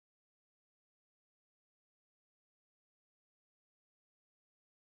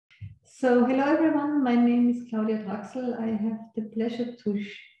So hello everyone, my name is Claudia Draxl. I have the pleasure to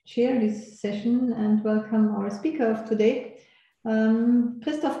chair this session and welcome our speaker of today,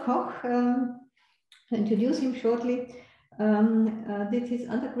 Christoph Koch. I'll introduce him shortly. Did his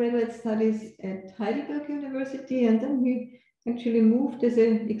undergraduate studies at Heidelberg University, and then he actually moved as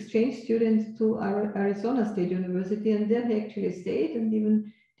an exchange student to Arizona State University, and there he actually stayed and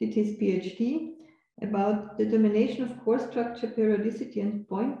even did his PhD about determination of core structure, periodicity, and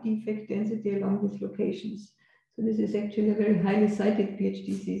point defect density along these locations. So this is actually a very highly cited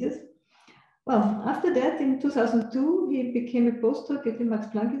PhD thesis. Well, after that, in 2002, he became a postdoc at the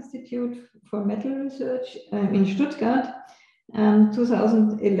Max Planck Institute for Metal Research in Stuttgart. And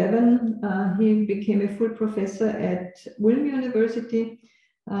 2011, he became a full professor at Ulm University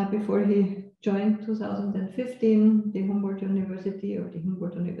before he joined 2015 the Humboldt University, or the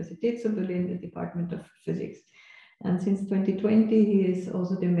Humboldt Universität zu Berlin, the Department of Physics. And since 2020, he is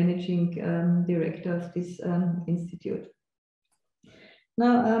also the managing director of this institute.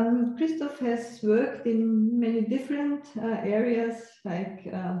 Now, Christoph has worked in many different areas like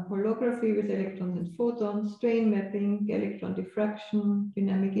holography with electrons and photons, strain mapping, electron diffraction,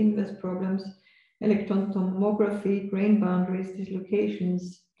 dynamic inverse problems, electron tomography, grain boundaries,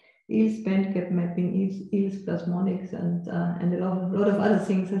 dislocations, Eels bandgap mapping, Eels plasmonics, and a lot of other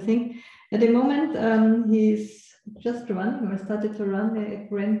things. I think at the moment he's just running or started to run a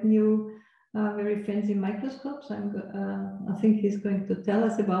brand new, very fancy microscope. So I think he's going to tell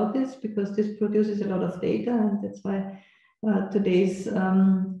us about this because this produces a lot of data, and that's why today's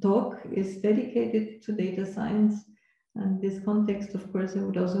talk is dedicated to data science. And this context, of course, I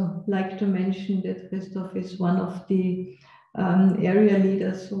would also like to mention that Christoph is one of the area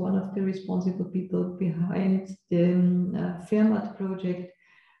leaders, so one of the responsible people behind the FAIRmat project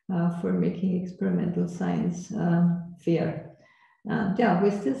for making experimental science fair. And yeah,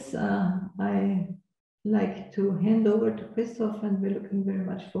 with this, I like to hand over to Christoph, and we're looking very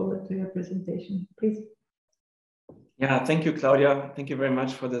much forward to your presentation. Please. Yeah, thank you, Claudia. Thank you very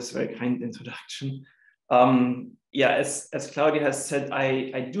much for this very kind introduction. Yeah, as Claudia has said,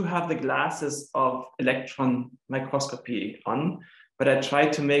 I do have the glasses of electron microscopy on, but I try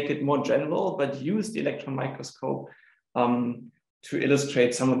to make it more general, but use the electron microscope to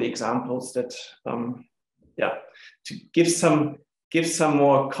illustrate some of the examples that, yeah, to give some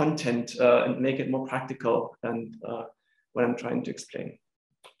more content and make it more practical and what I'm trying to explain.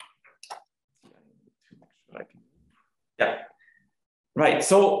 Yeah. Right,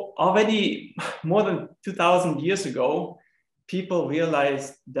 so already more than 2,000 years ago, people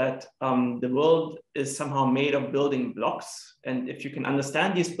realized that the world is somehow made of building blocks. And if you can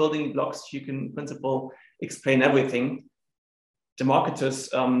understand these building blocks, you can in principle explain everything. Democritus,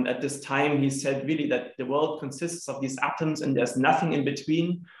 at this time, he said really that the world consists of these atoms and there's nothing in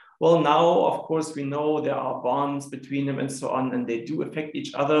between. Well, now, of course, we know there are bonds between them and so on, and they do affect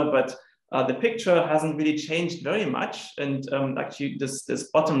each other, but the picture hasn't really changed very much. And actually this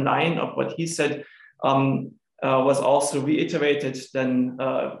bottom line of what he said was also reiterated then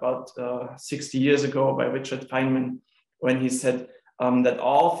about 60 years ago by Richard Feynman, when he said that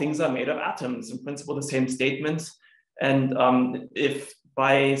all things are made of atoms, in principle the same statements. And if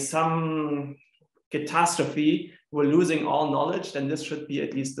by some catastrophe we're losing all knowledge, then this should be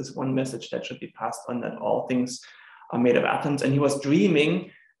at least this one message that should be passed on, that all things are made of atoms. And he was dreaming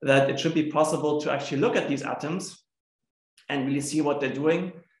that it should be possible to actually look at these atoms and really see what they're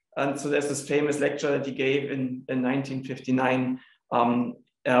doing. And so there's this famous lecture that he gave in 1959,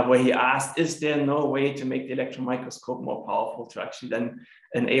 where he asked, is there no way to make the electron microscope more powerful to actually then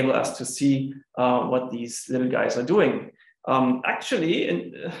enable us to see what these little guys are doing?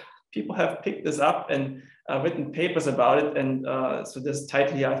 Actually, people have picked this up and written papers about it. And so this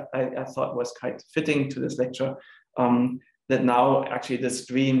title here I thought was quite fitting to this lecture. That now actually this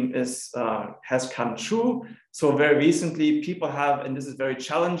dream has come true. So very recently people have, and this is very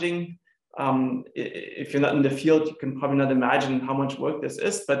challenging. If you're not in the field, you can probably not imagine how much work this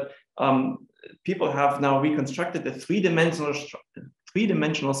is, but people have now reconstructed the three-dimensional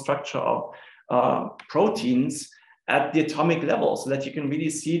structure of proteins at the atomic level so that you can really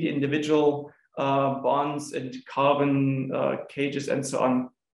see the individual bonds and carbon cages and so on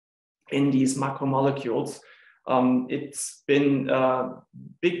in these macromolecules. It's been a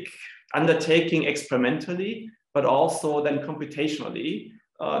big undertaking experimentally, but also then computationally,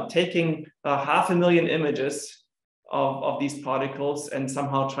 taking 500,000 images of these particles and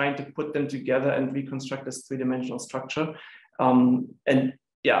somehow trying to put them together and reconstruct this three-dimensional structure. And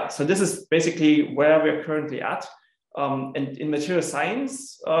yeah, so this is basically where we're currently at. And in material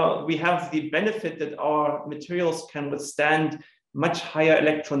science, we have the benefit that our materials can withstand much higher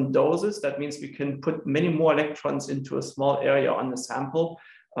electron doses. That means we can put many more electrons into a small area on the sample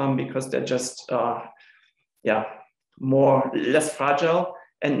because they're just, less fragile.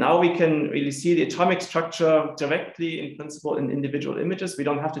 And now we can really see the atomic structure directly, in principle, in individual images. We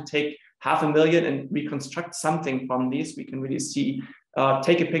don't have to take 500,000 and reconstruct something from these. We can really see,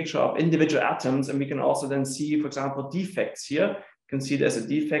 take a picture of individual atoms, and we can also then see, for example, defects here. You can see there's a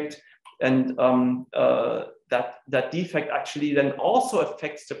defect, and that defect actually then also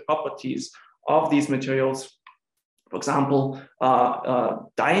affects the properties of these materials. For example,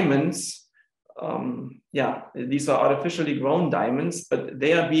 diamonds, these are artificially grown diamonds, but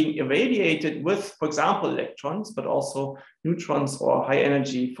they are being irradiated with, for example, electrons, but also neutrons or high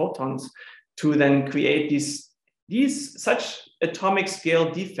energy photons to then create these such atomic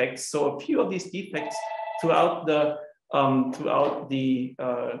scale defects. So a few of these defects throughout the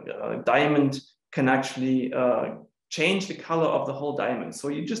diamond can actually change the color of the whole diamond. So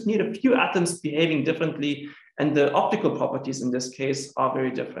you just need a few atoms behaving differently, and the optical properties in this case are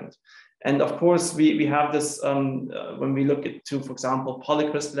very different. And of course, we have this when we look at, for example,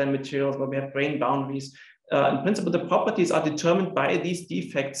 polycrystalline materials where we have grain boundaries. In principle, the properties are determined by these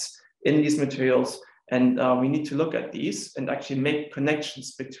defects in these materials. And we need to look at these and actually make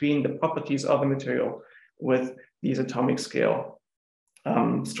connections between the properties of the material with these atomic scale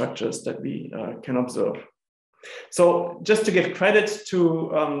structures that we can observe. So just to give credit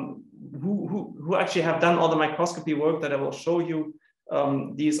to who actually have done all the microscopy work that I will show you.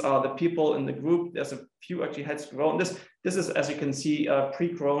 These are the people in the group. There's a few actually heads grown. This is, as you can see,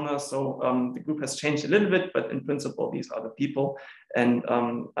 pre-corona. So the group has changed a little bit, but in principle, these are the people. And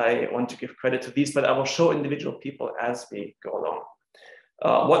I want to give credit to these, but I will show individual people as we go along.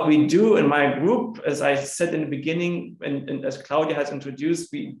 What we do in my group, as I said in the beginning, and as Claudia has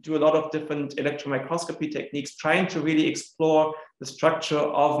introduced, we do a lot of different electron microscopy techniques, trying to really explore the structure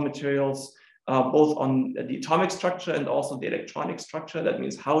of materials, both on the atomic structure and also the electronic structure. That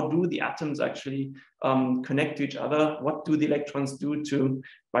means, how do the atoms actually connect to each other? What do the electrons do to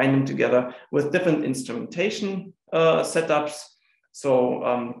bind them together with different instrumentation setups?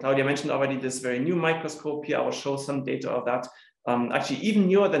 So Claudia mentioned already this very new microscope here. I will show some data of that. Actually, even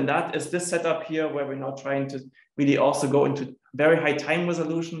newer than that is this setup here, where we're now trying to really also go into very high time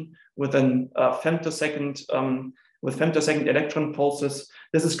resolution with an femtosecond electron pulses.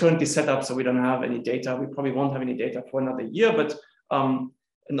 This is currently set up, so we don't have any data. We probably won't have any data for another year, but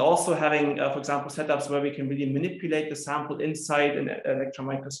and also having, for example, setups where we can really manipulate the sample inside an electron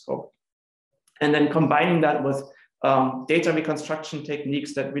microscope, and then combining that with data reconstruction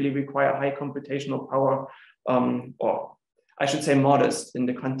techniques that really require high computational power, or I should say modest in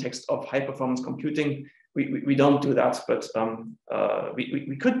the context of high performance computing. We don't do that, but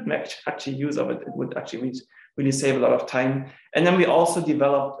we could actually use of it. It would actually really save a lot of time. And then we also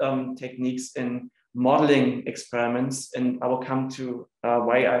developed techniques in modeling experiments, and I will come to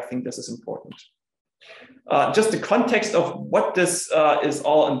why I think this is important. Just the context of what this is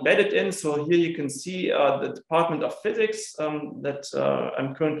all embedded in. So here you can see the Department of Physics that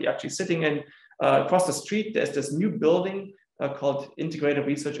I'm currently actually sitting in. Across the street, there's this new building called Integrated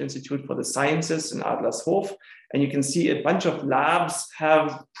Research Institute for the Sciences in Adlershof. And you can see a bunch of labs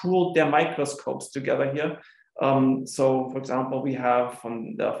have pooled their microscopes together here. So, for example, we have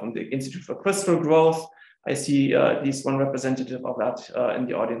from the Institute for Crystal Growth, I see at least one representative of that in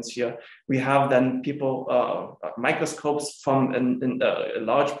the audience here. We have then people, microscopes from a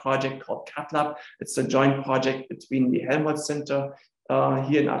large project called CatLab. It's a joint project between the Helmholtz Center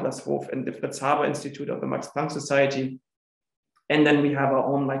here in Adlershof and the Fritz Haber Institute of the Max Planck Society. And then we have our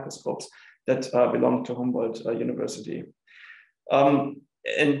own microscopes that belong to Humboldt University.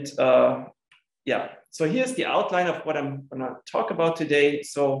 So here's the outline of what I'm going to talk about today.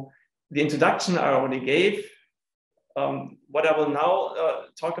 So the introduction I already gave. What I will now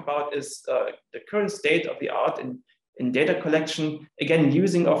talk about is the current state of the art in data collection. Again,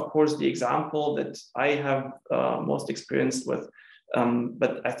 using, of course, the example that I have most experience with.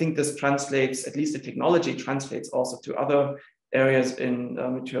 But I think this translates, at least the technology translates also to other areas in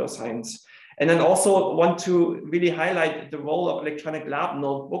material science. And then also want to really highlight the role of electronic lab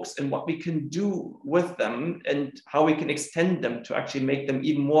notebooks and what we can do with them and how we can extend them to actually make them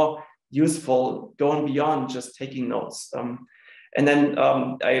even more useful, going beyond just taking notes. And then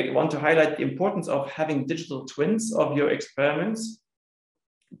I want to highlight the importance of having digital twins of your experiments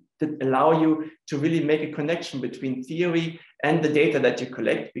that allow you to really make a connection between theory and the data that you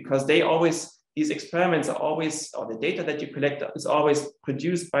collect, because these experiments are always, or the data that you collect is always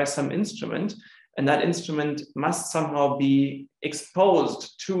produced by some instrument, and that instrument must somehow be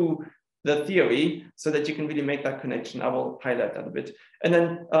exposed to the theory so that you can really make that connection. I will highlight that a bit. And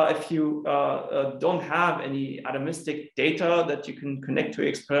then if you don't have any atomistic data that you can connect to your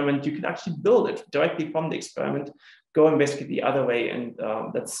experiment, you can actually build it directly from the experiment, going basically the other way. And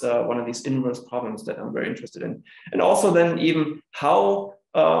that's one of these inverse problems that I'm very interested in. And also then even how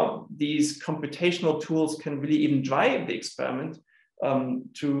these computational tools can really even drive the experiment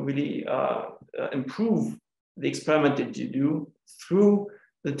to really improve the experiment that you do through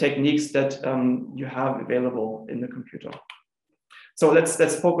the techniques that you have available in the computer. So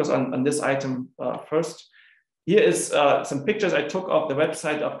let's focus on this item first. Here is some pictures I took of the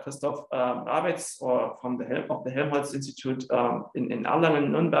website of Christoph or from the Helmholtz Institute in Erlangen,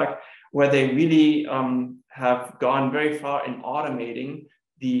 Nürnberg, where they really have gone very far in automating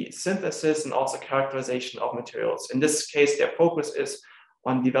the synthesis and also characterization of materials. In this case, their focus is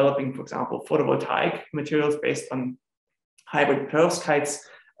on developing, for example, photovoltaic materials based on hybrid perovskites,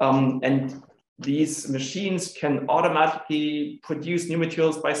 and these machines can automatically produce new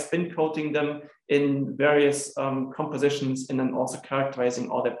materials by spin coating them in various compositions and then also characterizing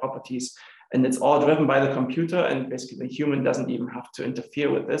all their properties. And it's all driven by the computer, and basically the human doesn't even have to interfere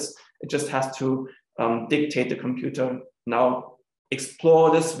with this. It just has to dictate the computer, now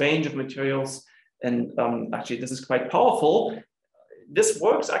explore this range of materials. And actually this is quite powerful. This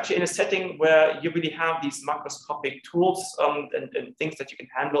works actually in a setting where you really have these macroscopic tools and things that you can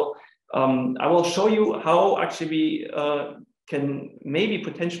handle. I will show you how actually we can maybe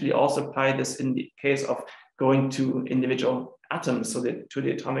potentially also apply this in the case of going to individual atoms, so to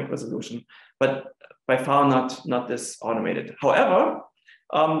the atomic resolution, but by far not this automated. However,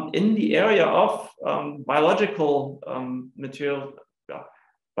 in the area of biological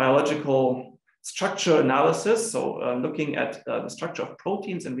biological structure analysis, so looking at the structure of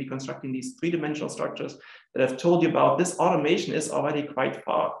proteins and reconstructing these three-dimensional structures that I've told you about, this automation is already quite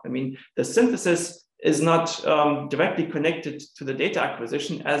far. I mean, the synthesis is not directly connected to the data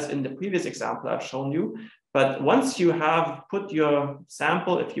acquisition as in the previous example I've shown you. But once you have put your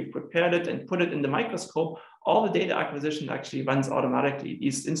sample, if you prepared it and put it in the microscope, all the data acquisition actually runs automatically.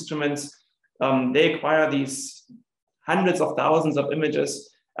 These instruments, they acquire these hundreds of thousands of images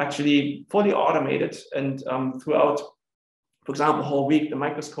actually fully automated, and throughout, for example, a whole week, the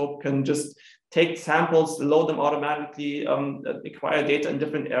microscope can just take samples, load them automatically, acquire data in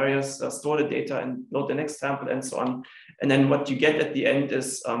different areas, store the data and load the next sample and so on. And then what you get at the end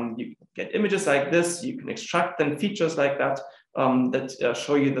is you get images like this. You can extract them, features like that, that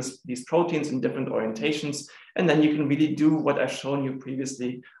show you these proteins in different orientations. And then you can really do what I've shown you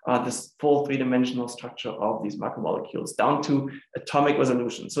previously, this full three-dimensional structure of these macromolecules down to atomic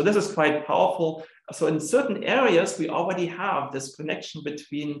resolution. So this is quite powerful. So in certain areas, we already have this connection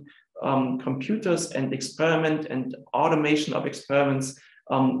between computers and experiment and automation of experiments,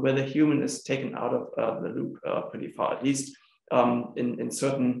 where the human is taken out of the loop pretty far, at least in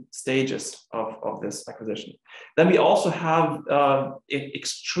certain stages of this acquisition. Then we also have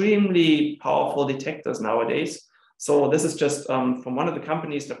extremely powerful detectors nowadays. So this is just from one of the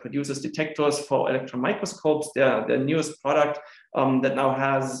companies that produces detectors for electron microscopes. Their newest product that now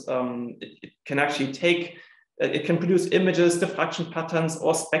has, it can actually take, it can produce images, diffraction patterns,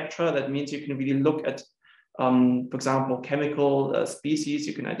 or spectra. That means you can really look at, for example, chemical species,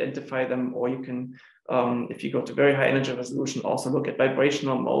 you can identify them, or you can, if you go to very high energy resolution, also look at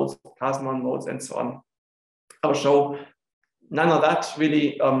vibrational modes, plasma modes, and so on. I'll show none of that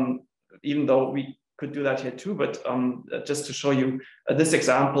really, even though we could do that here too, but just to show you this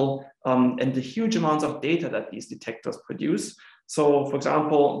example and the huge amounts of data that these detectors produce. So for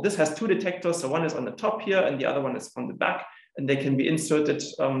example, this has two detectors. So one is on the top here and the other one is from the back, and they can be inserted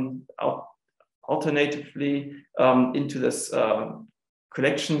alternatively into this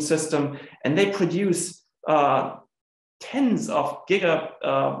collection system, and they produce tens of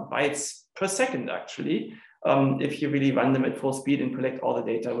gigabytes per second actually, if you really run them at full speed and collect all the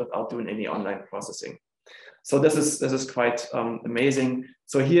data without doing any online processing. So this is quite amazing.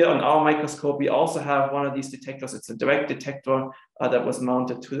 So here on our microscope, we also have one of these detectors. It's a direct detector that was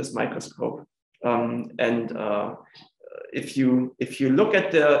mounted to this microscope. If you look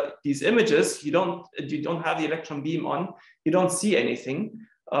at these images, you don't have the electron beam on, you don't see anything.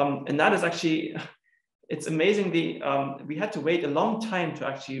 And that is actually, it's amazingly, we had to wait a long time to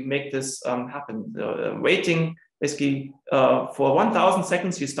actually make this happen. Waiting basically for 1,000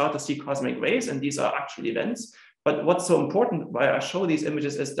 seconds, you start to see cosmic rays, and these are actual events. But what's so important why I show these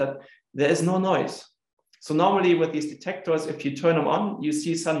images is that there is no noise. So normally with these detectors, if you turn them on, you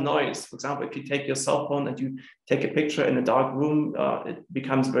see some noise. For example, if you take your cell phone and you take a picture in a dark room, it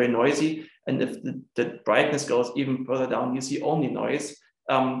becomes very noisy. And if the brightness goes even further down, you see only noise.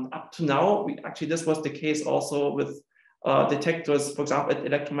 Up to now, actually this was the case also with detectors, for example, at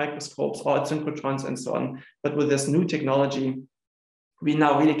electron microscopes or at synchrotrons and so on. But with this new technology, we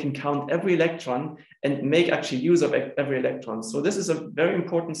now really can count every electron and make actually use of every electron. So this is a very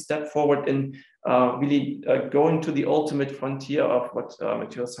important step forward in really going to the ultimate frontier of what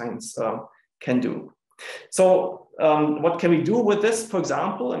material science can do. So what can we do with this? For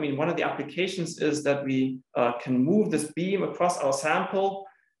example, I mean, one of the applications is that we can move this beam across our sample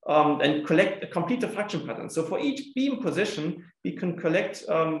and complete the fraction pattern. So for each beam position, we can collect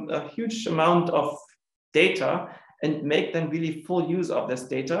a huge amount of data and make them really full use of this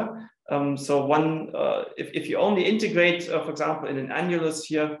data. So if you only integrate, for example, in an annulus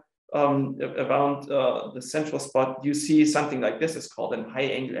here around the central spot, you see something like this. It's called a high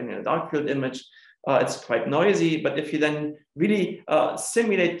angle annular dark field image. It's quite noisy, but if you then really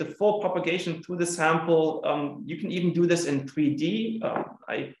simulate the full propagation through the sample, you can even do this in 3D.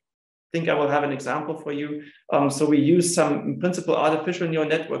 I think I will have an example for you. So we use some, in principle, artificial neural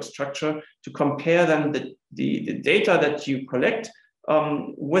network structure to compare then the data that you collect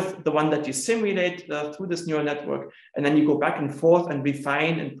with the one that you simulate through this neural network. And then you go back and forth and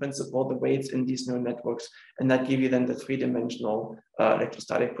refine, in principle, the weights in these neural networks. And that give you then the three-dimensional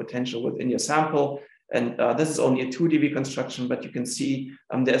electrostatic potential within your sample. And this is only a 2D reconstruction, but you can see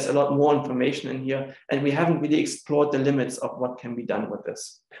there's a lot more information in here. And we haven't really explored the limits of what can be done with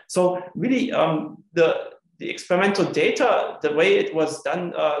this. So really, the experimental data, the way it was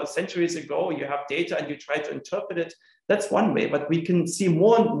done centuries ago, you have data and you try to interpret it. That's one way, but we can see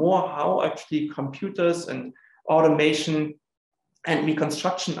more and more how actually computers and automation and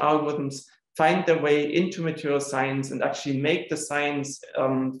reconstruction algorithms find their way into material science and actually make the science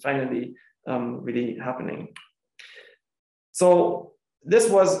finally really happening. So this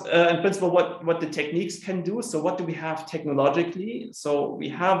was in principle what the techniques can do. So what do we have technologically? So we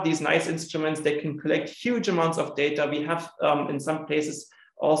have these nice instruments that can collect huge amounts of data. We have in some places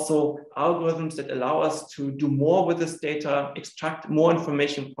also algorithms that allow us to do more with this data, extract more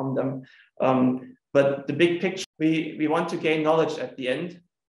information from them. But the big picture, we want to gain knowledge at the end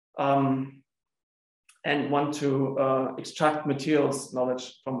and want to extract materials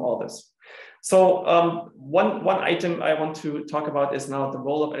knowledge from all this. So one item I want to talk about is now the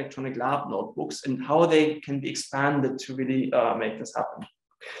role of electronic lab notebooks and how they can be expanded to really make this happen.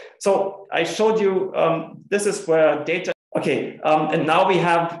 So I showed you, this is where data, okay, and now we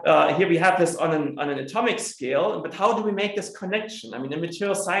have, here we have this on an atomic scale, but how do we make this connection? I mean, in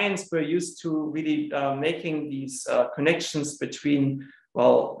material science, we're used to really making these connections between,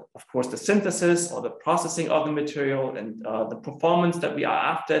 well, of course, the synthesis or the processing of the material and the performance that we are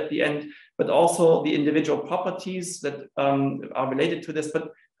after at the end, but also the individual properties that are related to this.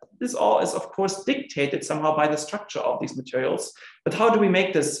 But this all is, of course, dictated somehow by the structure of these materials. But how do we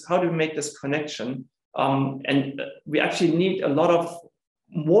make this? How do we make this connection? And we actually need a lot of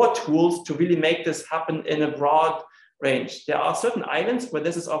more tools to really make this happen in a broad range. There are certain islands where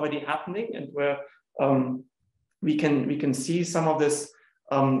this is already happening and where we can see some of this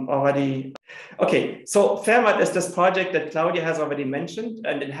already. Okay, so FAIRmat is this project that Claudia has already mentioned,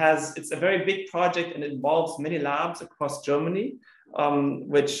 and it's a very big project and it involves many labs across Germany,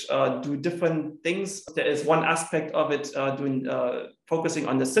 which do different things. There is one aspect of it focusing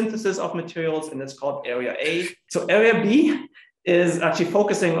on the synthesis of materials, and it's called Area A. So Area B is actually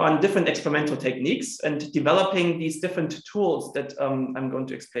focusing on different experimental techniques and developing these different tools that I'm going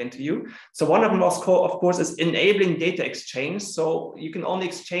to explain to you. So one of them, of course, is enabling data exchange. So you can only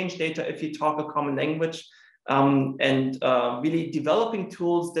exchange data if you talk a common language, and really developing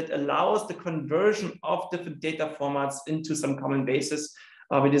tools that allows the conversion of different data formats into some common basis.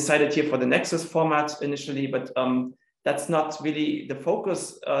 We decided here for the Nexus format initially, but that's not really the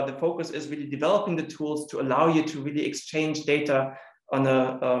focus. The focus is really developing the tools to allow you to really exchange data on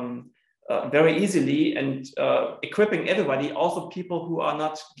a very easily and equipping everybody, also people who are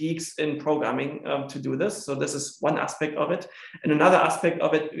not geeks in programming, to do this. So this is one aspect of it. And another aspect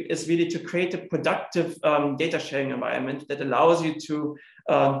of it is really to create a productive data sharing environment that allows you to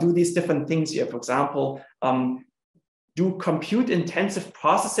do these different things here. For example, do compute intensive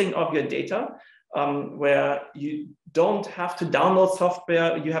processing of your data, where you don't have to download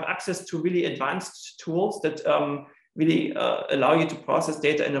software. You have access to really advanced tools that really allow you to process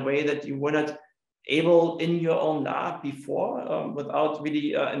data in a way that you were not able in your own lab before, without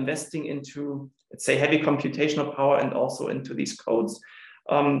really investing into, let's say, heavy computational power and also into these codes.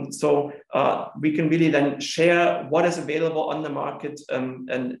 So we can really then share what is available on the market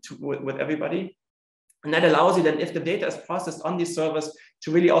with everybody. And that allows you then, if the data is processed on these servers, to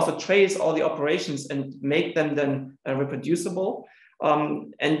really also trace all the operations and make them then reproducible.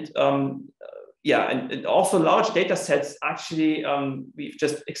 Yeah, and also large data sets. Actually, we've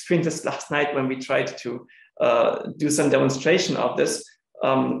just experienced this last night when we tried to do some demonstration of this,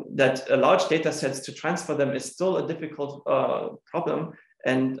 that large data sets, to transfer them is still a difficult problem.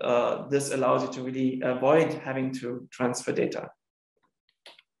 And this allows you to really avoid having to transfer data.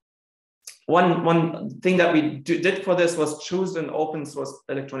 One thing that we did for this was choose an open source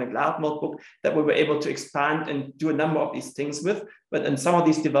electronic lab notebook that we were able to expand and do a number of these things with. And some of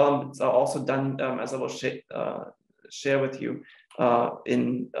these developments are also done, as I will share with you,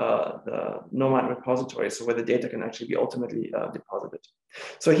 in the Nomad repository, so where the data can actually be ultimately deposited.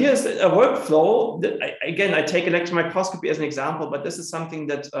 So here's a workflow that I take electron microscopy as an example, but this is something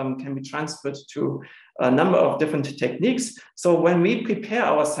that can be transferred to a number of different techniques. So when we prepare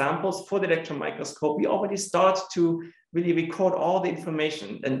our samples for the electron microscope, we already start to really record all the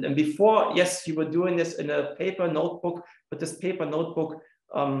information. And before, yes, you were doing this in a paper notebook, but this paper notebook,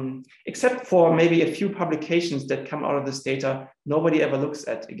 except for maybe a few publications that come out of this data, nobody ever looks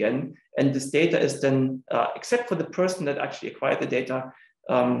at again. And this data is then, except for the person that actually acquired the data,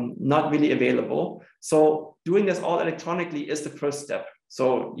 not really available. So doing this all electronically is the first step.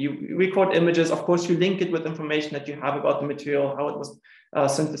 So you record images, of course, you link it with information that you have about the material, how it was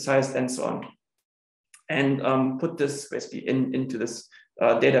synthesized, and so on. And put this basically into this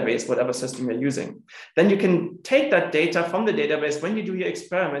database, whatever system you're using. Then you can take that data from the database when you do your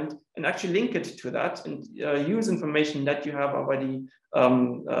experiment and actually link it to that and use information that you have already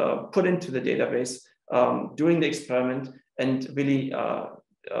put into the database during the experiment, and really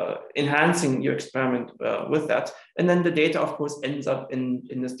enhancing your experiment with that. And then the data, of course, ends up in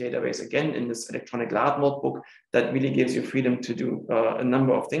this database again, in this electronic lab notebook that really gives you freedom to do a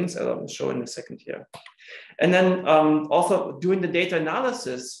number of things, as I will show in a second here. And then also doing the data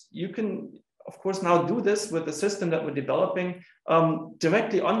analysis, you can, of course, now do this with the system that we're developing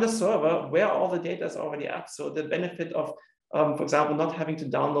directly on the server where all the data is already at. So the benefit of, for example, not having to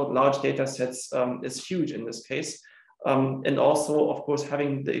download large data sets is huge in this case. And also, of course,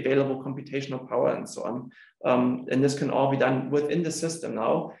 having the available computational power and so on. And this can all be done within the system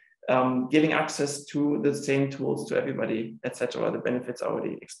now, giving access to the same tools to everybody, etc. The benefits are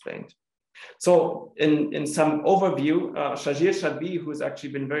already explained. So in some overview, Shajir Shadbi, who's actually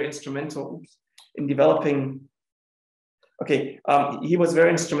been very instrumental in developing, he was very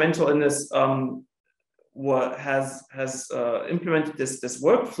instrumental in this, has implemented this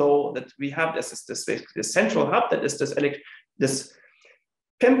workflow that we have, this central hub that is this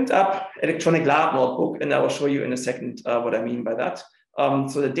pimped up electronic lab notebook, and I will show you in a second what I mean by that.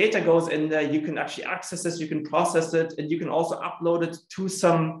 So the data goes in there, you can actually access this, you can process it, and you can also upload it to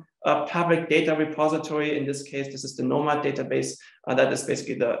some public data repository. In this case, this is the Nomad database. That is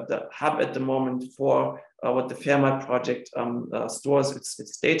basically the hub at the moment for what the FAIRmat project stores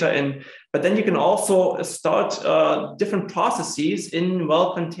its data in. But then you can also start different processes in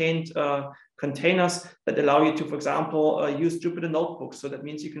well-contained containers that allow you to, for example, use Jupyter notebooks. So that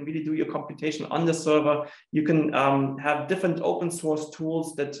means you can really do your computation on the server. You can have different open source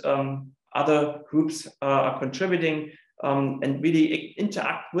tools that other groups are contributing and really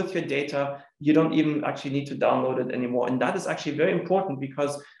interact with your data. You don't even actually need to download it anymore. And that is actually very important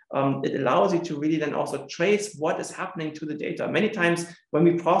because it allows you to really then also trace what is happening to the data. Many times when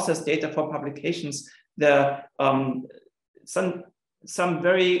we process data for publications, there are some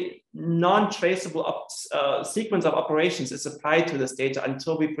very non-traceable sequence of operations is applied to this data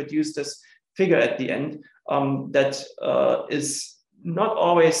until we produce this figure at the end that is not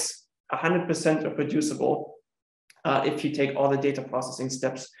always 100% reproducible if you take all the data processing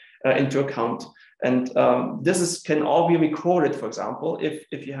steps into account. And this can all be recorded, for example,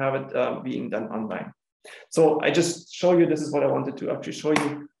 if you have it being done online. So I just show you, this is what I wanted to actually show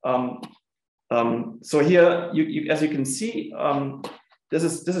you. So here, as you can see, this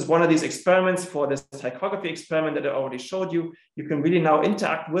is one of these experiments for this tychography experiment that I already showed you. You can really now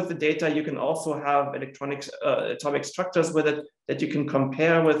interact with the data. You can also have electronic atomic structures with it that you can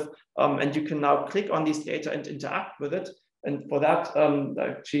compare with, and you can now click on these data and interact with it. And for that,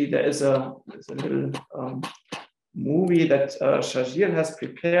 actually, there's a little movie that Shajir has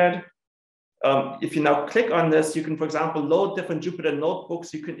prepared. If you now click on this, you can, for example, load different Jupyter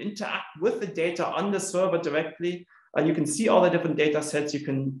notebooks. You can interact with the data on the server directly. You can see all the different data sets. You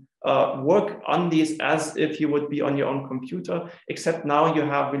can work on these as if you would be on your own computer, except now you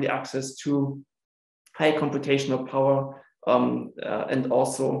have really access to high computational power and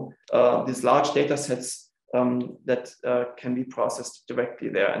also these large data sets that can be processed directly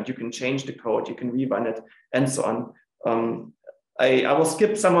there. And you can change the code, you can rerun it, and so on. I will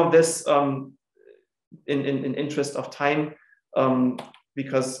skip some of this in interest of time.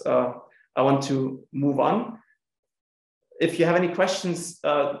 because I want to move on. If you have any questions,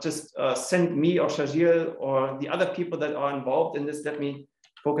 just send me or Shajil or the other people that are involved in this. Let me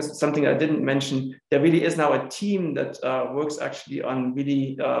focus on something I didn't mention. There really is now a team that works actually on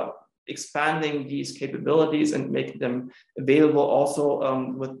really expanding these capabilities and making them available also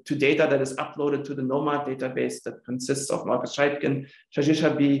to data that is uploaded to the NOMAD database that consists of Markus Scheitgen, Shajil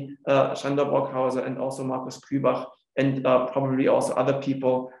Shabi, Shandor Brockhauser, and also Markus Kübach, and probably also other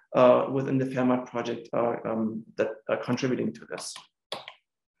people within the FAIRmat project that are contributing to this.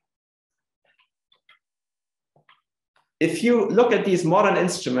 If you look at these modern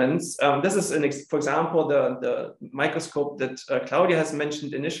instruments, this is, for example, the microscope that Claudia has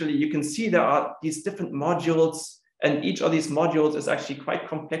mentioned initially. You can see there are these different modules, and each of these modules is actually quite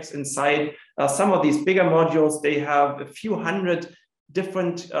complex inside. Some of these bigger modules, they have a few hundred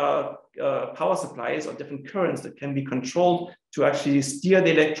different power supplies or different currents that can be controlled to actually steer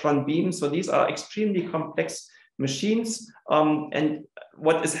the electron beam. So these are extremely complex machines. And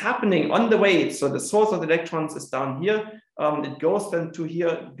what is happening on the way, so the source of the electrons is down here. It goes then to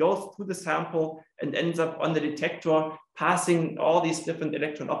here, goes through the sample and ends up on the detector, passing all these different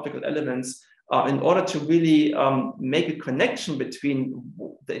electron optical elements in order to really make a connection between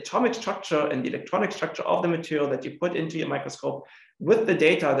the atomic structure and the electronic structure of the material that you put into your microscope with the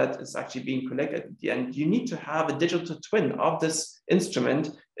data that is actually being collected at the end. You need to have a digital twin of this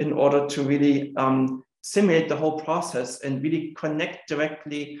instrument in order to really simulate the whole process and really connect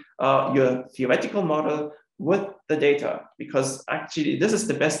directly your theoretical model with the data, because actually this is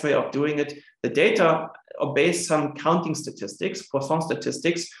the best way of doing it. The data are based on counting statistics, Poisson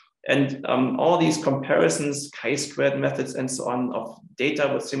statistics, and all these comparisons, chi-squared methods, and so on of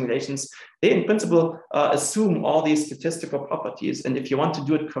data with simulations, they in principle assume all these statistical properties. And if you want to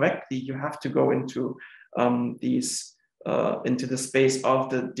do it correctly, you have to go into into the space of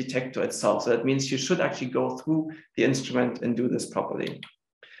the detector itself. So that means you should actually go through the instrument and do this properly.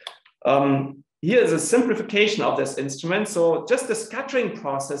 Here is a simplification of this instrument. So just the scattering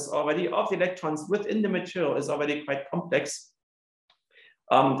process already of the electrons within the material is already quite complex.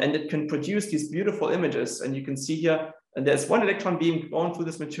 And it can produce these beautiful images. And you can see here, and there's one electron beam going through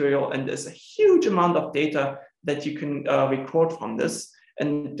this material, and there's a huge amount of data that you can record from this.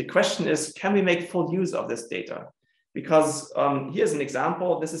 And the question is, can we make full use of this data? Because here's an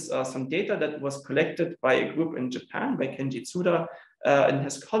example. This is some data that was collected by a group in Japan, by Kenji Tsuda and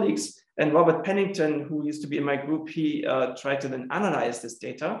his colleagues. And Robert Pennington, who used to be in my group, he tried to then analyze this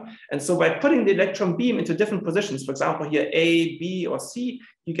data. And so by putting the electron beam into different positions, for example, here A, B, or C,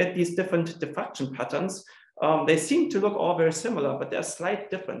 you get these different diffraction patterns. They seem to look all very similar, but there are slight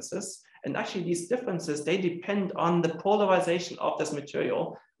differences. And actually these differences, they depend on the polarization of this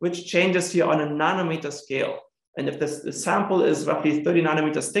material, which changes here on a nanometer scale. And if the sample is roughly 30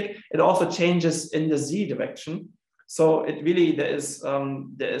 nanometers thick, it also changes in the Z direction. So it really, there is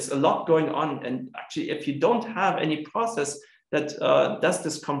a lot going on. And actually, if you don't have any process that does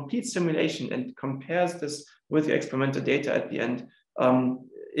this complete simulation and compares this with your experimental data at the end,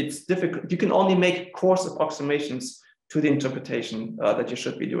 it's difficult. You can only make coarse approximations to the interpretation that you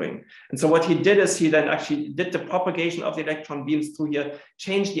should be doing. And so what he did is he then actually did the propagation of the electron beams through here,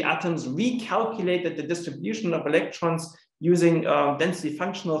 changed the atoms, recalculated the distribution of electrons using density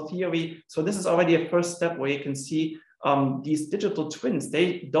functional theory. So this is already a first step where you can see these digital twins.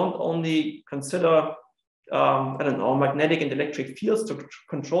 They don't only consider I don't know, magnetic and electric fields to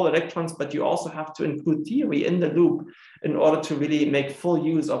control electrons, but you also have to include theory in the loop in order to really make full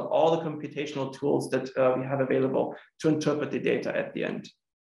use of all the computational tools that we have available to interpret the data at the end.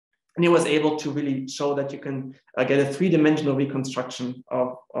 And he was able to really show that you can get a three-dimensional reconstruction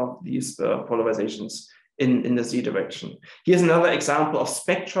of these polarizations in the Z direction. Here's another example of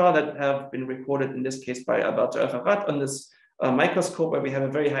spectra that have been recorded, in this case by Alberto Alfarat, on this microscope, where we have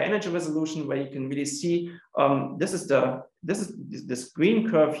a very high energy resolution, where you can really see this green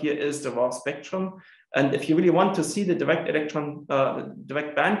curve here is the raw spectrum. And if you really want to see the direct electron,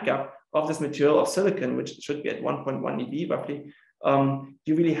 direct band gap of this material of silicon, which should be at 1.1 eV roughly,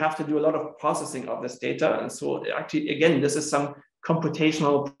 you really have to do a lot of processing of this data. And so actually, again, this is some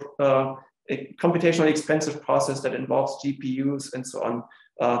computationally expensive process that involves GPUs and so on,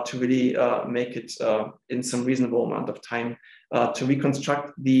 to really make it in some reasonable amount of time to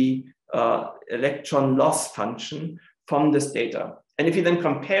reconstruct the electron loss function from this data. And if you then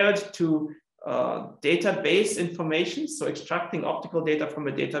compare it to database information, so extracting optical data from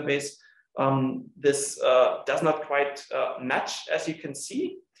a database, this does not quite match, as you can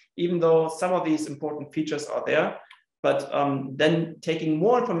see, even though some of these important features are there. But then taking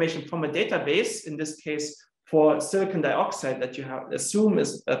more information from a database, in this case, for silicon dioxide that you have assume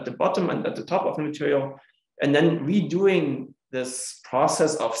is at the bottom and at the top of the material, and then redoing this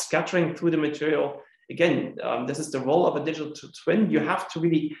process of scattering through the material. Again, this is the role of a digital twin. You have to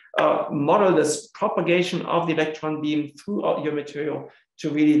really model this propagation of the electron beam throughout your material to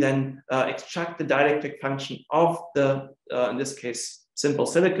really then extract the dielectric function of the, in this case, simple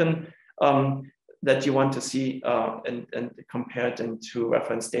silicon that you want to see and compare it into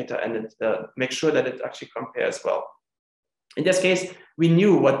reference data and make sure that it actually compares well. In this case, we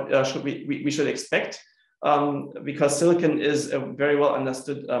knew what we should expect because silicon is a very well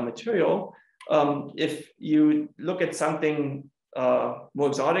understood material. If you look at something more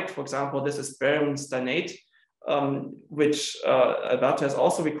exotic, for example, this is barium stannate, which Alberto has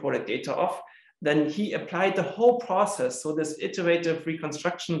also recorded data of, then he applied the whole process. So this iterative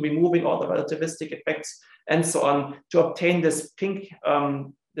reconstruction, removing all the relativistic effects and so on to obtain this pink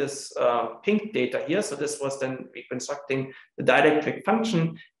data here. So this was then reconstructing the dielectric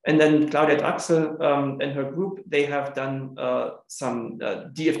function. And then Claudia Draxel and her group, they have done some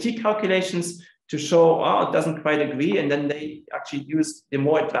DFT calculations to show, oh, it doesn't quite agree. And then they actually used the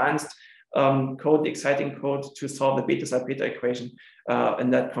more advanced code, the exciting code, to solve the beta side beta equation.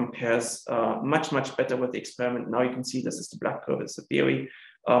 And that compares much, much better with the experiment. Now you can see this is the black curve, it's the theory,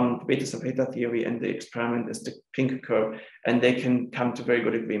 the beta side beta theory, and the experiment is the pink curve. And they can come to very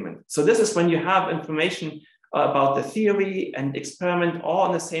good agreement. So this is when you have information about the theory and experiment all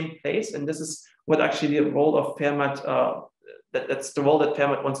in the same place. And this is what actually the role of FAIRmat, that's the role that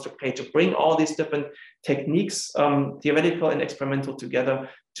FAIRmat wants to play, to bring all these different techniques, theoretical and experimental, together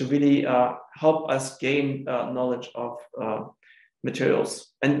to really help us gain knowledge of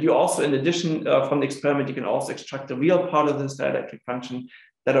materials. And you also, in addition from the experiment, you can also extract the real part of this dielectric function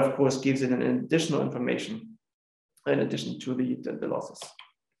that, of course, gives it an additional information in addition to the losses.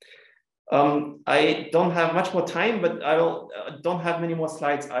 I don't have much more time, but I don't have many more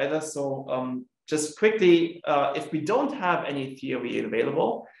slides either. So just quickly, if we don't have any theory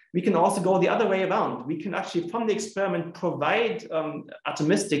available, we can also go the other way around. We can actually, from the experiment, provide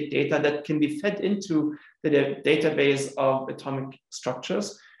atomistic data that can be fed into the database of atomic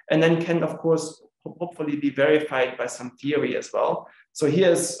structures, and then can, of course, hopefully be verified by some theory as well. So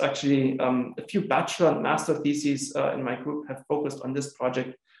here's actually a few bachelor and master theses in my group have focused on this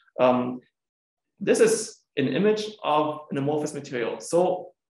project. This is an image of an amorphous material. So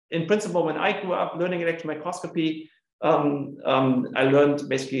in principle, when I grew up learning electron microscopy, I learned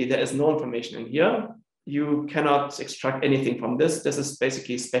basically there is no information in here. You cannot extract anything from this. This is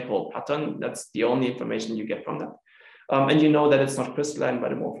basically speckled pattern. That's the only information you get from that. And you know that it's not crystalline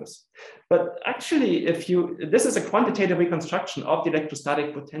but amorphous. But actually, this is a quantitative reconstruction of the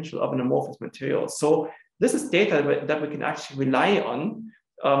electrostatic potential of an amorphous material. So this is data that we can actually rely on.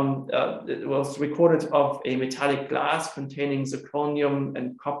 It was recorded of a metallic glass containing zirconium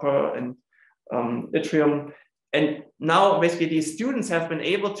and copper and yttrium. And now basically these students have been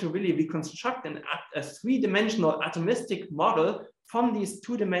able to really reconstruct a three-dimensional atomistic model from these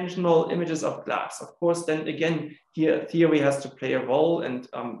two-dimensional images of glass. Of course, then again, here theory has to play a role, and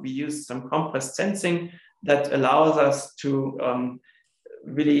we use some compressed sensing that allows us to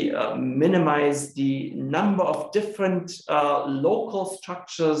really minimize the number of different local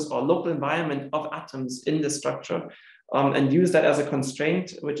structures or local environment of atoms in the structure, and use that as a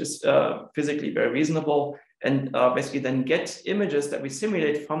constraint, which is physically very reasonable, and basically then get images that we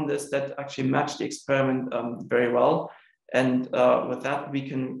simulate from this that actually match the experiment very well. And with that, we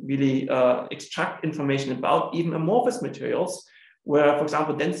can really extract information about even amorphous materials, where, for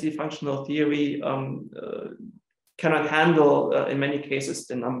example, density functional theory cannot handle, in many cases,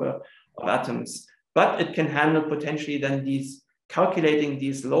 the number of atoms, but it can handle potentially then calculating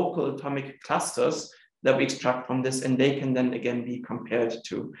these local atomic clusters that we extract from this, and they can then again be compared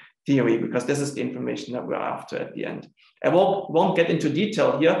to theory, because this is the information that we're after at the end. I won't get into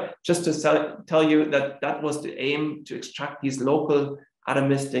detail here, just to tell you that that was the aim, to extract these local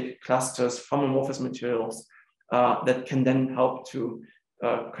atomistic clusters from amorphous materials that can then help to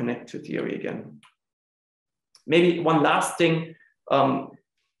connect to theory again. Maybe one last thing, I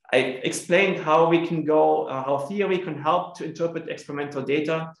explained how we can go, how theory can help to interpret experimental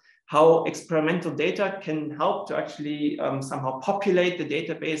data, how experimental data can help to actually somehow populate the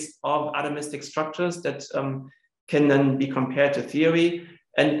database of atomistic structures that can then be compared to theory.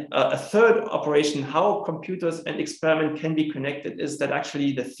 And a third operation, how computers and experiment can be connected, is that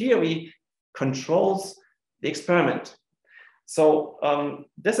actually the theory controls the experiment. So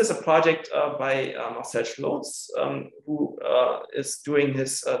this is a project by Marcel Schlotz, who is doing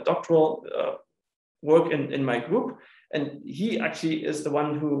his doctoral work in my group. And he actually is the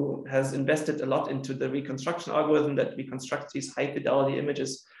one who has invested a lot into the reconstruction algorithm that reconstructs these high fidelity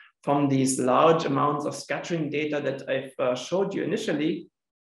images from these large amounts of scattering data that I've showed you initially.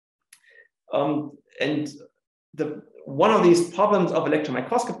 And one of these problems of electron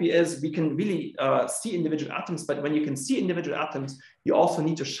microscopy is we can really see individual atoms, but when you can see individual atoms, you also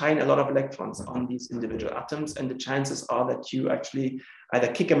need to shine a lot of electrons on these individual atoms, and the chances are that you actually either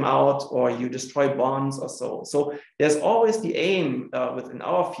kick them out or you destroy bonds or so. So there's always the aim within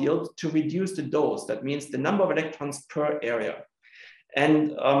our field to reduce the dose. That means the number of electrons per area.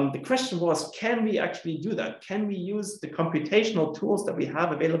 And the question was, can we actually do that? Can we use the computational tools that we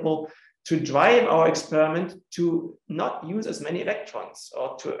have available to drive our experiment to not use as many electrons,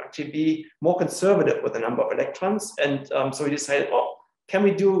 or to actually be more conservative with the number of electrons? And so we decided, oh, can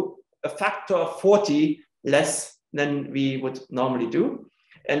we do a factor of 40 less than we would normally do?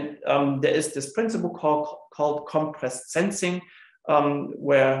 And there is this principle called compressed sensing,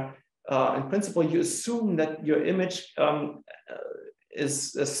 where in principle you assume that your image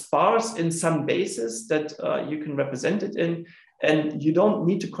is sparse in some bases that you can represent it in. And you don't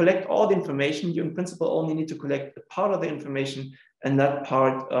need to collect all the information. You in principle only need to collect a part of the information, and that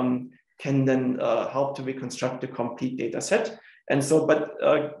part can then help to reconstruct the complete data set. And so, but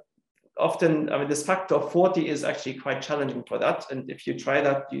often, I mean, this factor of 40 is actually quite challenging for that. And if you try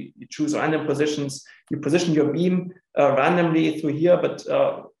that, you choose random positions, you position your beam randomly through here, but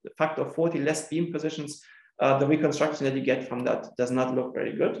the factor of 40 less beam positions, the reconstruction that you get from that does not look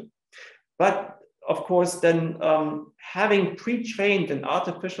very good. But of course, then having pre-trained an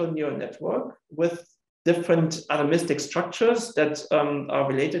artificial neural network with different atomistic structures that are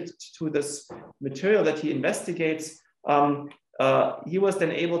related to this material that he investigates, he was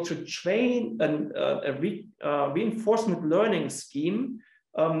then able to train a reinforcement learning scheme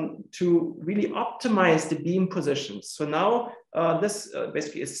to really optimize the beam positions. So now this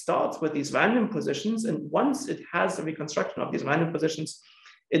basically starts with these random positions, and once it has a reconstruction of these random positions,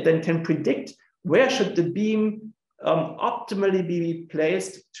 it then can predict where should the beam optimally be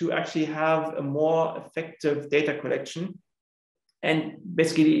placed to actually have a more effective data collection. And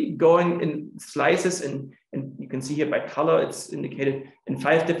basically going in slices, and you can see here by color, it's indicated in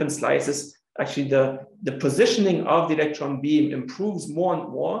 5 different slices. Actually, the positioning of the electron beam improves more and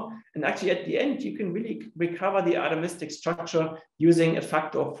more. And actually, at the end, you can really recover the atomistic structure using a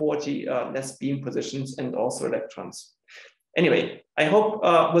factor of 40 less beam positions and also electrons. Anyway, I hope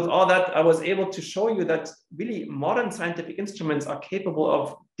with all that, I was able to show you that really modern scientific instruments are capable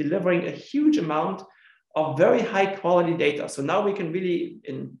of delivering a huge amount of very high quality data. So now we can really,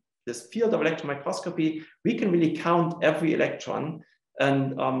 in this field of electron microscopy, we can really count every electron,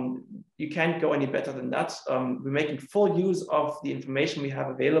 and you can't go any better than that. We're making full use of the information we have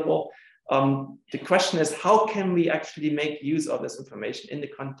available. The question is, how can we actually make use of this information in the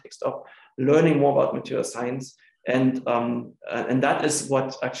context of learning more about material science? And that is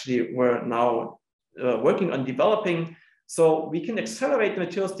what actually we're now working on developing. So we can accelerate the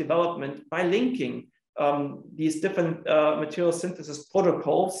materials development by linking these different material synthesis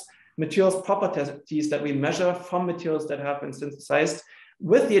protocols, materials properties that we measure from materials that have been synthesized,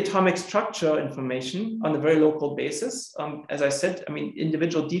 with the atomic structure information on a very local basis. As I said, I mean,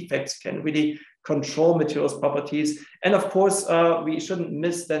 individual defects can really control materials properties. And of course, we shouldn't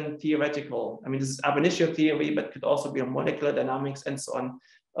miss then theoretical. I mean, this is ab initio theory, but could also be on molecular dynamics and so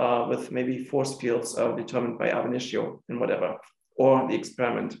on, with maybe force fields determined by ab initio and whatever, or the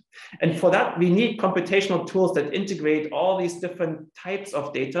experiment. And for that, we need computational tools that integrate all these different types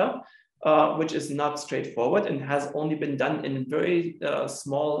of data, which is not straightforward and has only been done in very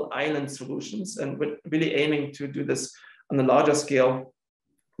small island solutions. And we're really aiming to do this on a larger scale.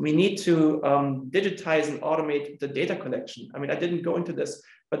 We need to digitize and automate the data collection. I mean, I didn't go into this,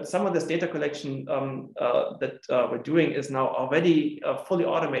 but some of this data collection that we're doing is now already fully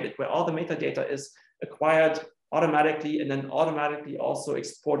automated, where all the metadata is acquired automatically and then automatically also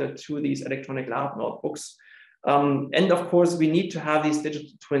exported to these electronic lab notebooks. And of course, we need to have these digital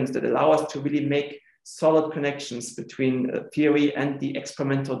twins that allow us to really make solid connections between theory and the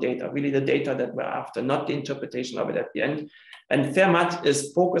experimental data, really the data that we're after, not the interpretation of it at the end. And FAIRmat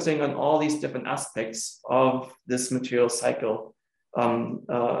is focusing on all these different aspects of this material cycle,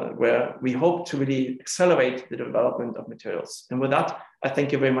 where we hope to really accelerate the development of materials. And with that, I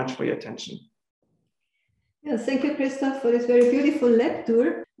thank you very much for your attention. Yes, thank you, Christoph, for this very beautiful lab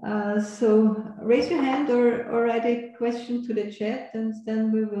tour. So raise your hand or write a question to the chat, and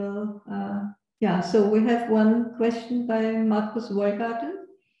then we will, yeah, so we have one question by Markus Wohlgarten.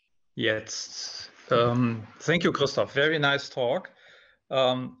 Yes, thank you, Christoph. Very nice talk.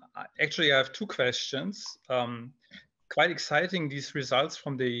 Actually, I have 2 questions. quite exciting, these results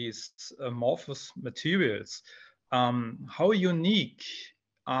from these amorphous materials. How unique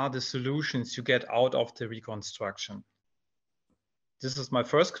are the solutions you get out of the reconstruction? This is my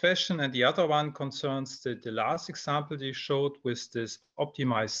first question. And the other one concerns the last example you showed with this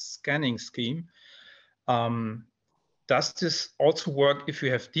optimized scanning scheme. Does this also work if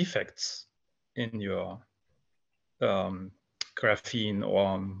you have defects in your graphene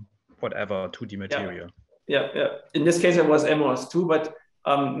or whatever 2D material? Yeah. In this case, it was MOS2, but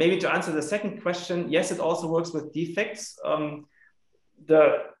maybe to answer the second question, yes, it also works with defects. I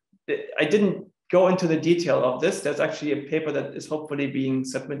didn't go into the detail of this. There's actually a paper that is hopefully being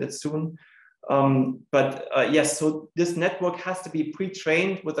submitted soon. Yes, so this network has to be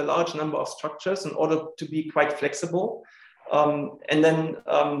pre-trained with a large number of structures in order to be quite flexible. And then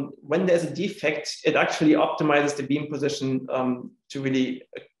when there's a defect, it actually optimizes the beam position to really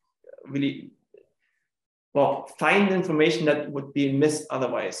find information that would be missed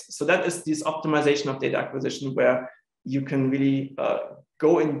otherwise. So that is this optimization of data acquisition, where you can really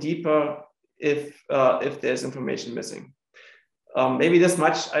go in deeper if there's information missing. Maybe this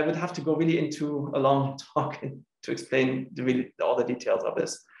much. I would have to go really into a long talk to explain all the details of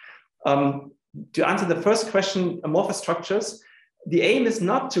this. To answer the first question, amorphous structures, the aim is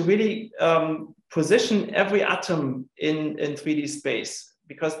not to really position every atom in 3D space,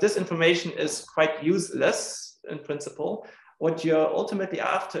 because this information is quite useless in principle. What you're ultimately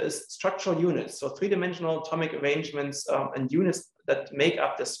after is structural units, so three-dimensional atomic arrangements and units that make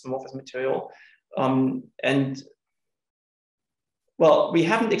up this amorphous material. Well, we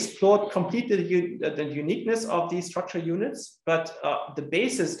haven't explored completely the uniqueness of these structural units, but the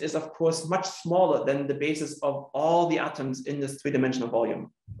basis is, of course, much smaller than the basis of all the atoms in this three-dimensional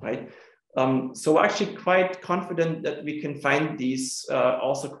volume, right? So we're actually quite confident that we can find these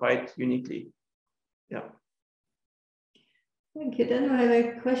also quite uniquely. Yeah. Thank you. Then I have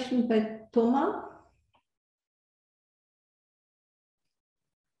a question by Thomas.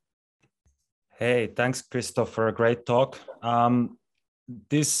 Hey, thanks, Christoph, for a great talk.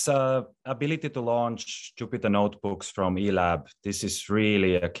 This ability to launch Jupyter notebooks from eLab, this is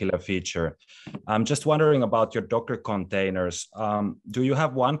really a killer feature. I'm just wondering about your Docker containers. Do you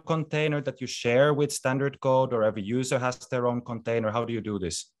have one container that you share with standard code, or every user has their own container? How do you do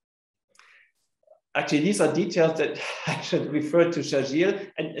this? Actually, these are details that I should refer to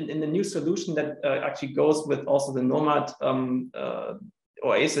Shajir, and in the new solution that actually goes with also the Nomad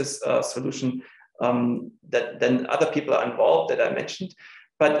Oasis solution, that then other people are involved that I mentioned.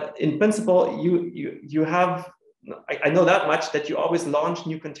 But in principle, you have, I know that much, that you always launch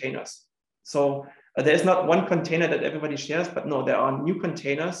new containers. So there's not one container that everybody shares, but no, there are new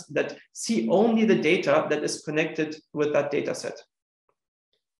containers that see only the data that is connected with that data set.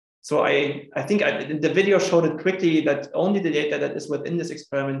 So I think the video showed it quickly that only the data that is within this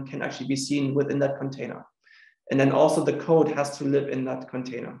experiment can actually be seen within that container. And then also the code has to live in that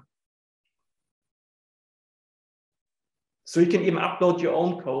container. So you can even upload your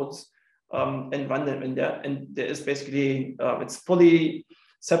own codes and run them in there. And there is basically, it's fully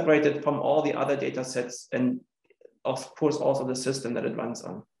separated from all the other data sets, and of course also the system that it runs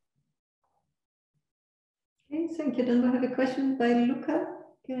on. Okay, thank you. Then we have a question by Luca.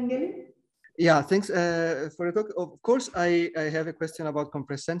 Yeah, thanks for the talk. Of course, I have a question about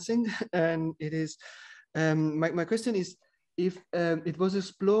compressed sensing, and it is, my question is, if it was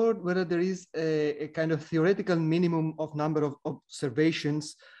explored whether there is a kind of theoretical minimum of number of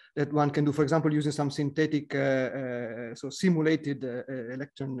observations that one can do, for example, using some synthetic, so simulated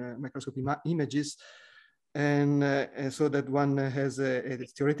electron microscopy images, and so that one has a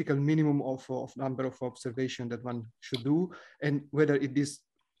theoretical minimum of number of observation that one should do, and whether it is,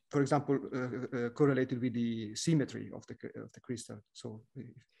 for example, correlated with the symmetry of the crystal. So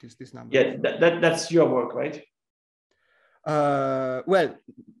this number. Yeah, that's your work, right? Well,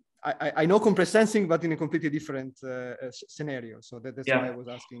 I know compressed sensing, but in a completely different scenario. So that's why I was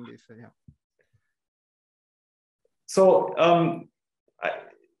asking if, yeah. So,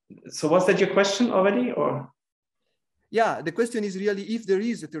 so was that your question already, or? Yeah, the question is really if there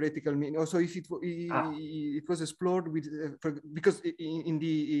is a theoretical mean. Also, if it was explored with, because in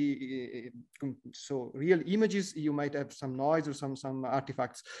the so real images you might have some noise or some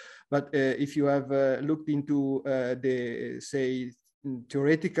artifacts, but if you have looked into the, say,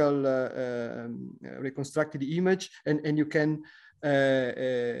 theoretical reconstructed image, and you can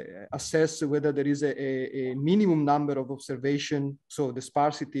assess whether there is a minimum number of observation. So the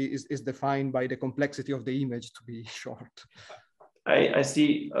sparsity is defined by the complexity of the image, to be short. I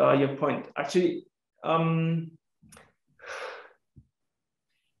see your point. Actually,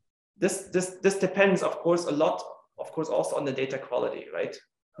 this depends, of course, a lot of course, also on the data quality, right?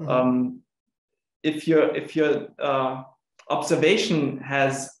 Mm-hmm. If your observation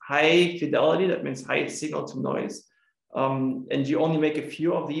has high fidelity, that means high signal to noise, and you only make a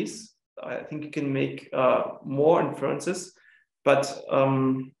few of these, I think you can make more inferences. But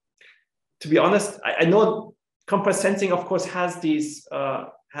to be honest, I know compressed sensing, of course, has these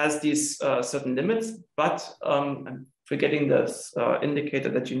certain limits, but I'm forgetting this indicator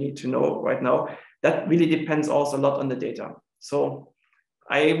that you need to know right now. That really depends also a lot on the data. So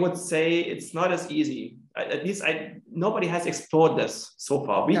I would say it's not as easy. At least nobody has explored this so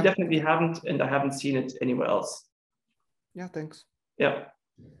far. We definitely haven't, and I haven't seen it anywhere else. Yeah, thanks. Yeah.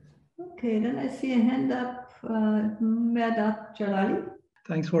 Okay, then I see a hand up, Merdat Jalali.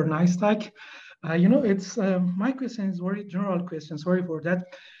 Thanks for a nice talk. It's my question is very general question. Sorry for that.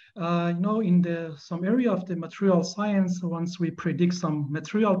 In some area of the material science, once we predict some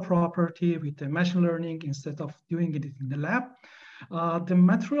material property with the machine learning instead of doing it in the lab, the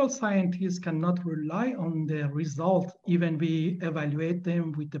material scientists cannot rely on the result even we evaluate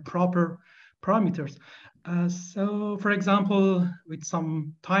them with the proper parameters. So, for example, with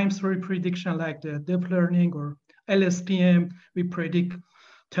some time series prediction like the deep learning or LSTM, we predict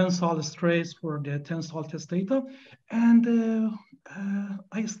tensile stress for the tensile test data. And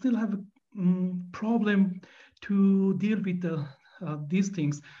I still have a problem to deal with these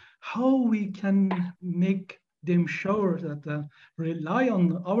things. How we can make them sure that rely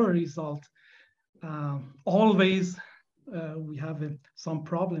on our result, always we have some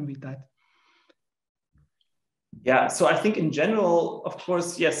problem with that. Yeah, so I think in general, of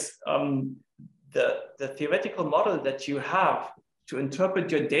course, yes, the theoretical model that you have to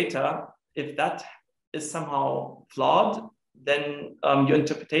interpret your data, if that is somehow flawed, then your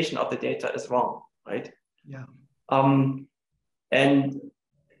interpretation of the data is wrong, right? Yeah. And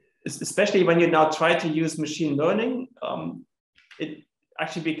especially when you now try to use machine learning, it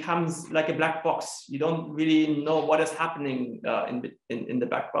actually becomes like a black box. You don't really know what is happening in the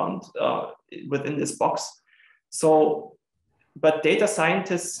background within this box. So, but data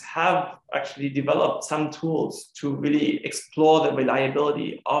scientists have actually developed some tools to really explore the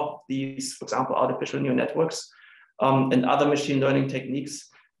reliability of these, for example, artificial neural networks and other machine learning techniques,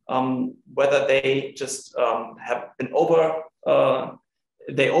 whether they just have been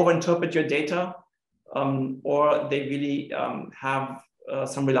they overinterpret your data, or they really have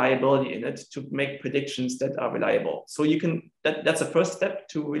some reliability in it to make predictions that are reliable. So you can, that's the first step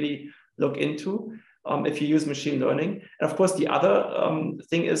to really look into. If you use machine learning. And of course, the other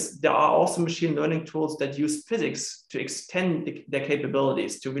thing is there are also machine learning tools that use physics to extend their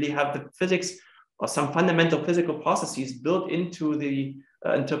capabilities, to really have the physics or some fundamental physical processes built into the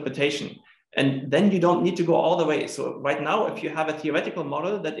interpretation. And then you don't need to go all the way. So right now, if you have a theoretical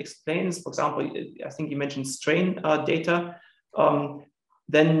model that explains, for example, I think you mentioned strain data,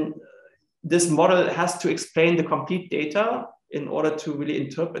 then this model has to explain the complete data in order to really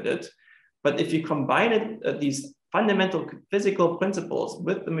interpret it. But if you combine it, these fundamental physical principles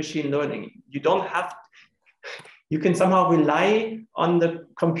with the machine learning, you can somehow rely on the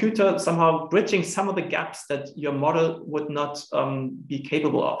computer somehow bridging some of the gaps that your model would not be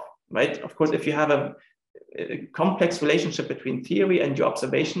capable of, right? Of course, if you have a complex relationship between theory and your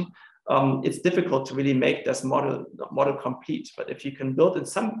observation, it's difficult to really make this model complete. But if you can build in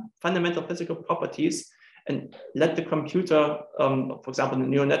some fundamental physical properties and let the computer, for example, the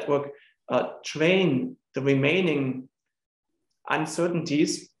neural network, train the remaining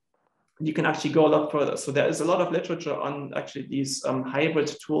uncertainties, you can actually go a lot further. So there is a lot of literature on actually these hybrid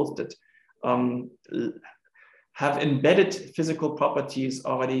tools that have embedded physical properties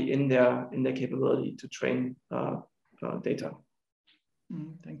already in their capability to train data.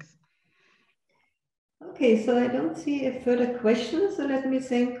 Thanks. Okay, so I don't see a further questions. So let me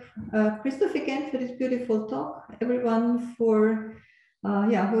thank Christoph again for this beautiful talk, everyone for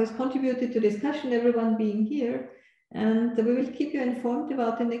who has contributed to discussion, everyone being here. And we will keep you informed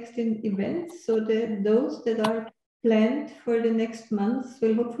about the next events. So those that are planned for the next months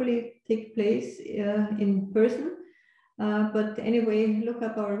will hopefully take place in person. But anyway, look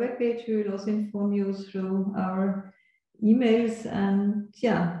up our webpage. We will also inform you through our emails. And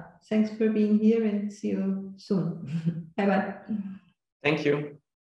yeah, thanks for being here and see you soon. Bye-bye. Thank you.